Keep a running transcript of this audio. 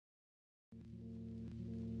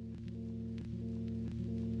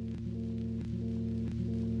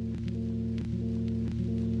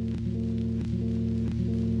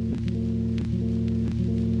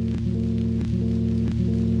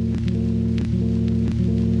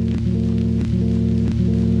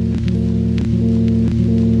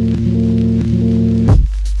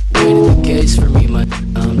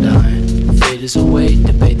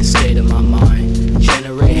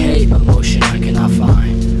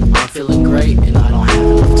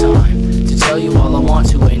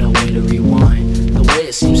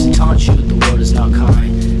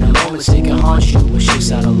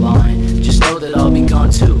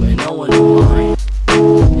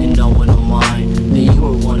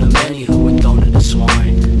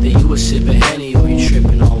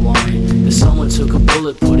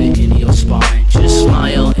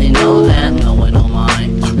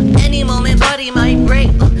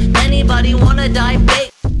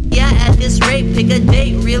at this rate, pick a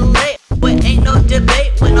date, relate. But ain't no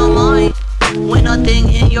debate when I'm on. When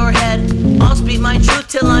nothing in your head, I'll speak my truth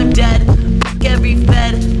till I'm dead. Fuck every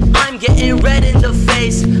fed, I'm getting red in the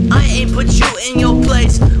face. I ain't put you in your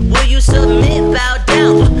place. Will you submit, bow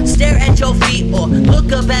down, stare at your feet, or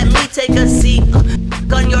look up at me, take a seat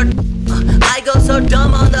on your I go so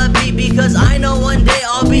dumb on the beat because I know one day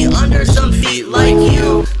I'll be under some feet like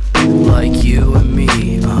you. Like you and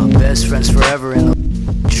me, best friends forever in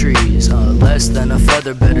the trees. Less than a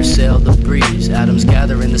feather, better sail the breeze. Atoms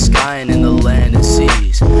gather in the sky and in the land and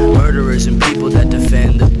seas. Murderers and people that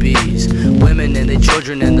defend the bees. Women and their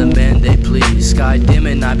children and the men they please. Sky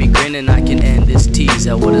dimming, I be grinning, I can end this tease.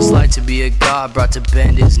 At what it's like to be a god brought to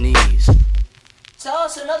bend his knees. Tell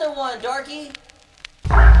us another one, Darkie.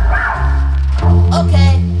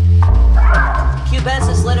 Okay.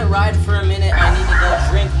 Cubensis, let it ride for a minute. I need to go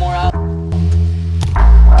drink more out.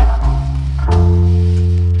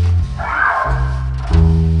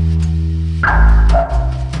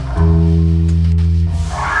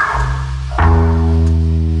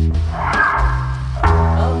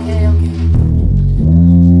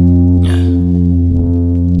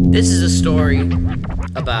 This is a story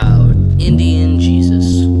about Indian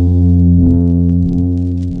Jesus.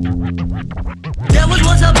 There was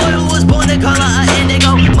once a boy who was born the color of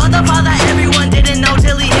indigo. Mother, father, everyone didn't know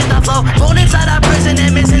till he hit the flow. Born inside a prison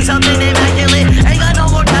and missing something immaculate. Ain't got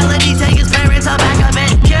no mortality, take his parents out back of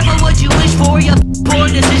it. Careful what you wish for, your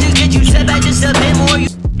poor decisions get you set back just a bit more.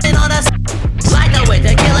 You and all that like the way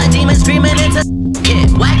to kill a demon screaming into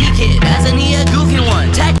kid. Wacky kid, as an a goofy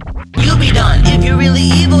one. You be done. If you're really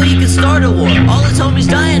evil, you can start a war. All his homies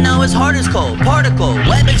dying, now his heart is cold. Particle,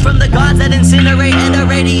 weapons from the gods that incinerate and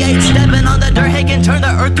irradiate. Stepping on the dirt, he can turn the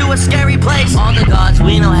earth to a scary place. All the gods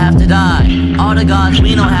we know have to die. All the gods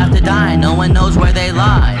we know have to die. No one knows where they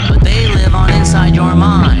lie, but they live on inside your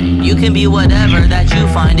mind. You can be whatever that you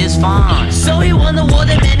find is fine. So he won the war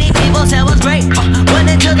that many people said was great. Went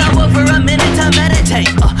into the wood for a minute to meditate.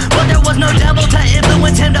 But there was no devil to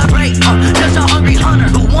influence him to break. Just a hungry hunter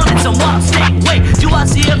who wanted some wild steak. Wait, do I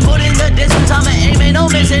see a foot in the distance? I'm aiming, no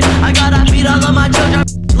missing. I gotta feed all of my children.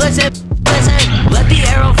 Listen, let the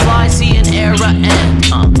arrow fly, see an era end.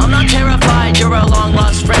 I'm not terrified, you're a long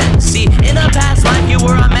lost friend. See, in a past life you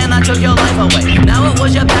were a man, I took your life away. Now it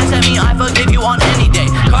was your past, that mean I forgive you on any day.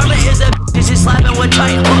 Karma is a bitch, she's slapping with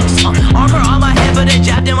tight hooks. Armor on my head, but it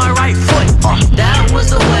jabbed in my right foot. That was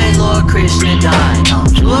the way Lord Krishna died.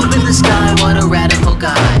 Flew up in the sky, what a radical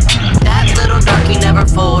guy. That little darkie never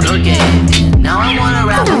fold or gave. Now I wanna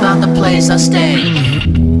rap about the place I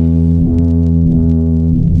stay.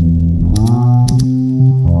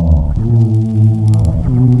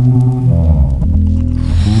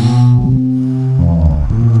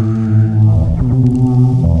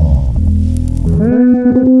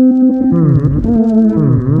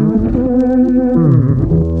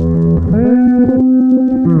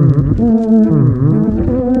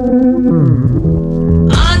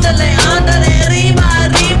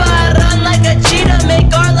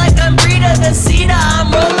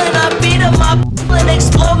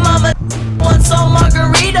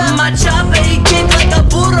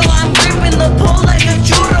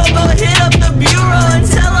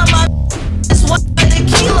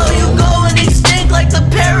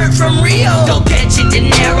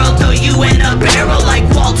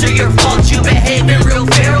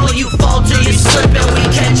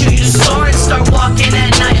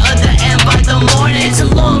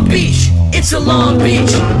 It's a long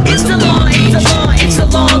beach. It's the long, it's a long, it's a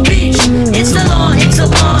long beach. It's the long, it's a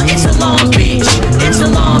long, it's a long beach. It's a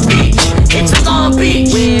long beach. It's a long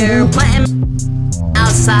beach. We're planting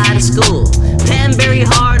outside of school. Pan very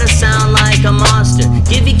hard to sound like a monster.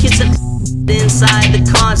 Give your kids a inside the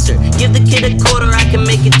concert. Give the kid a quarter, I can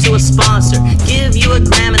make it to a sponsor. Give you a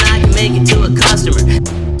gram and I can make it to a customer.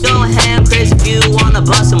 Go ham crazy if you wanna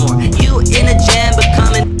bust some more. You in a jam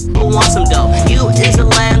becoming who wants some dough. You is a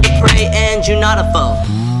lamb to pray and you not a foe.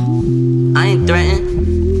 I ain't threatened.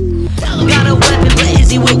 Got a weapon, but is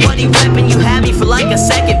he with what he reppin'? You had me for like a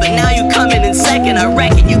second, but now you coming in second. I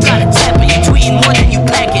reckon you got a temper, you tweeting more than you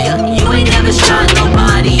pecking. You ain't never shot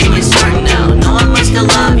nobody, you ain't starting out. No one must have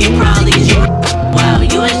loved you, probably is you. Wow,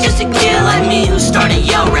 you ain't just a kid like me who started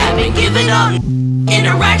yell rapping. Give it up.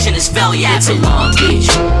 Interaction is fell yapping. It's a long beach.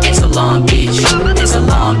 It's a long beach. It's a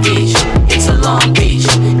long beach. It's a long beach.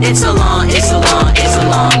 It's a long, it's a long, it's a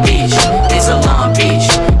long beach.